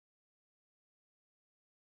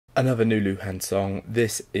Another new Luhan song.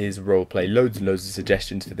 This is Roleplay. Loads and loads of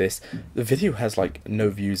suggestions for this. The video has like no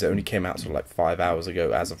views. It only came out sort of like 5 hours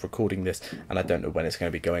ago as of recording this, and I don't know when it's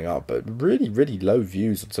going to be going up, but really low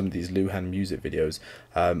views on some of these Luhan music videos.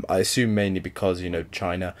 I assume mainly because, you know,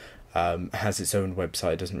 China has its own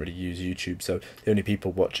website, doesn't really use YouTube, so the only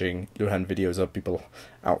people watching Luhan videos are people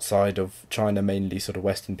outside of China, mainly sort of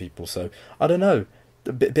Western people, so I don't know,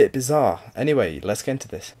 a bit bizarre. Anyway, let's get into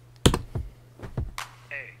this.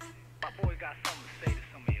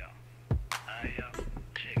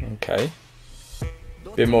 Okay,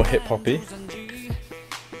 bit more hip hoppy.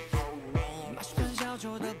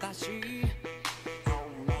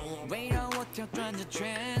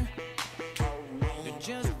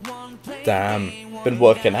 Damn, been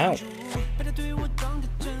working out.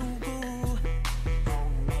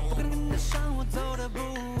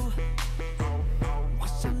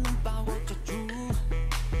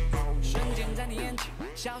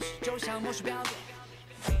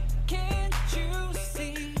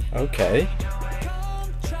 Okay,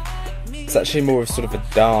 it's actually more of sort of a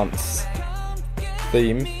dance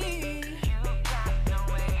theme.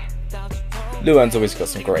 Luhan's always got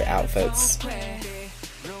some great outfits.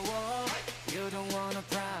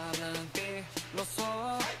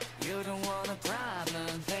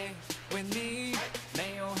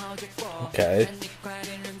 Okay.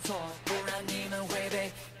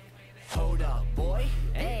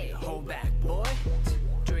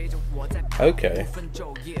 Okay.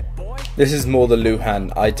 This is more the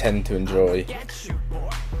Luhan I tend to enjoy.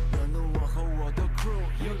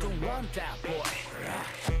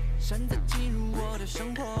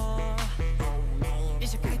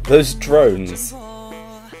 Those drones.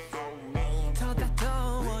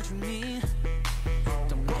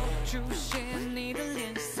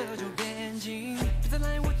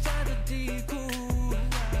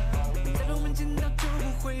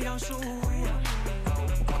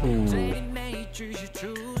 Ooh.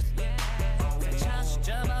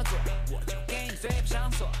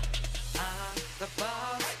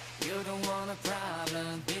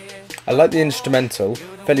 I like the instrumental,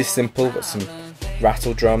 fairly simple, got some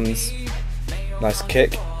rattle drums, nice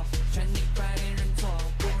kick.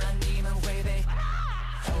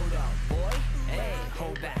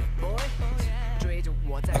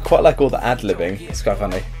 I quite like all the ad-libbing, it's quite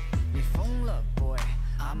funny.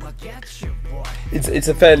 It's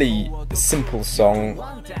a fairly simple song,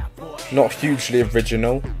 not hugely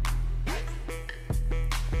original.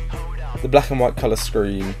 The black and white colour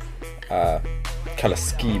scheme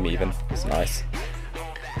even, is nice.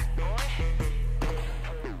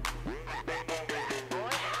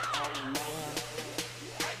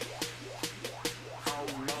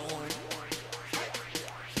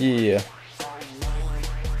 Yeah.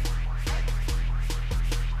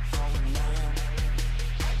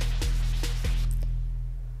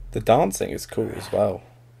 The dancing is cool as well.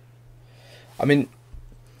 I mean,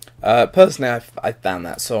 personally, I found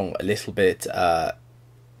that song a little bit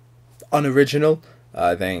unoriginal.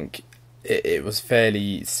 I think it was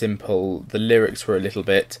fairly simple. The lyrics were a little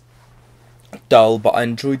bit dull, but I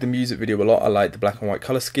enjoyed the music video a lot. I liked the black and white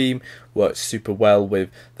colour scheme, worked super well with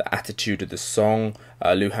the attitude of the song.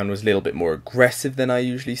 Luhan was a little bit more aggressive than I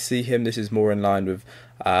usually see him. This is more in line with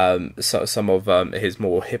some of his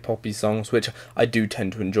more hip-hoppy songs, which I do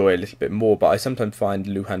tend to enjoy a little bit more, but I sometimes find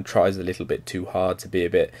Luhan tries a little bit too hard to be a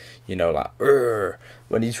bit, you know, like, Urgh,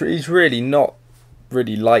 when he's really not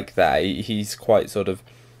really like that. He's quite sort of,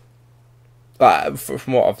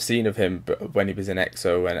 from what I've seen of him when he was in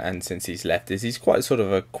EXO and since he's left, he's quite sort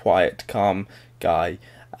of a quiet, calm guy.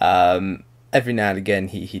 Every now and again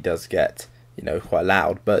he does get, you know, quite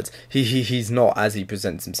loud, but he's not as he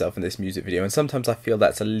presents himself in this music video, and sometimes I feel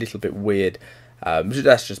that's a little bit weird.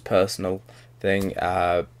 That's just personal thing,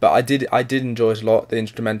 but I did enjoy it a lot. The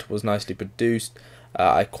instrumental was nicely produced.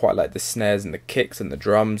 I quite like the snares and the kicks and the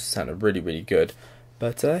drums, sounded really good.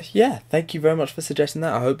 But yeah, thank you very much for suggesting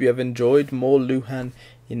that. I hope you have enjoyed more Luhan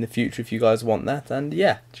in the future if you guys want that. And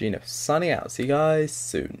yeah, Ginno signing out. See you guys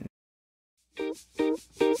soon.